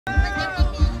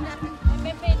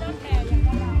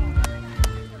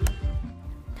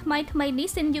ថ្មីនេះ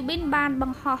Sin Yubin បានប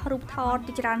ង្ហោះរូបថត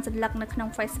ជាច្រើនសន្លឹកនៅក្នុង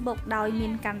Facebook ដោយមា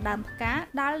នកាន់ដើមផ្កា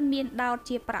ដែលមានដោត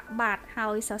ជាប្រាក់បាតហើ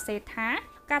យសរសេរថា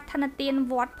កឋិនទាន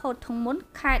វត្តផូតធុងមុន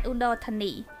ខេត្តឧត្តរធា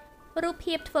នីរូប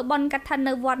ភាពធ្វើបុណ្យកឋិន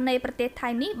នៅវត្តនៃប្រទេសថៃ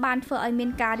នេះបានធ្វើឲ្យមាន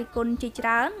ការរិះគន់ជាច្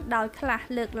រើនដោយខ្លះ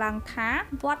លើកឡើងថា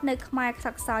វត្តនៅខ្មែរខ្ស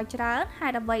ត់ខ្សោយច្រើនហេ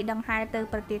តុអ្វីដង្ហែទៅ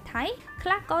ប្រទេសថៃខ្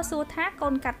លះក៏សួរថាកូ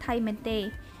នកាត់ថៃមែនទេ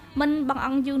មិនបងអ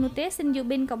ង្គយូរនោះទេ Sin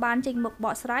Yubin ក៏បានចេញមុខប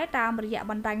កស្រាយតាមរយៈ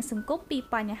បណ្ដាញសង្គមពី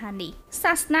បញ្ហានេះ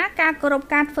សាសនាការគោរព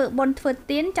ការធ្វើបុណ្យធ្វើ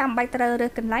ទានចាំបាច់ត្រូវរើ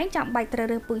សកន្លែងចាំបាច់ត្រូវ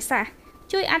រើសពូជសាសន៍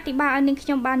ជួយអធិប្បាយឲ្យនាងខ្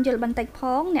ញុំបានយល់បន្តិចផ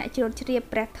ងអ្នកជ្រាបជ្រាប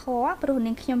ព្រះធម៌ព្រោះ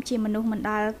នាងខ្ញុំជាមនុស្សមិន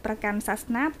ដែលប្រកាន់សាស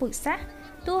នាពូជសាសន៍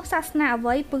ទោះសាសនាអ្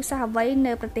វីពូជសាសន៍អ្វី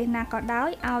នៅប្រទេសណាក៏ដោយ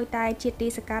ឲ្យតែជាទី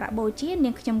សក្ការៈបូជានា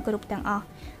ងខ្ញុំគ្រប់ទាំងអស់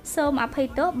សូមអភ័យ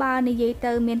ទោសបើនិយាយ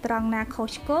ទៅមានត្រង់ណាខុស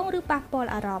ឆ្គងឬប៉ះពា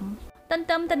ល់អារម្មណ៍ទន្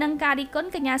ទឹមទៅនឹងការរិះគន់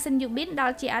កញ្ញា Sin Yubin ដែ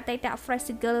លជាអតីត Fresh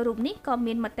Girl រូបនេះក៏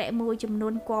មានមតិមួយចំនួ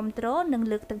នគាំទ្រនិង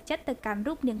លើកទឹកចិត្តទៅកាន់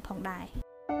រូបនាងផងដែរ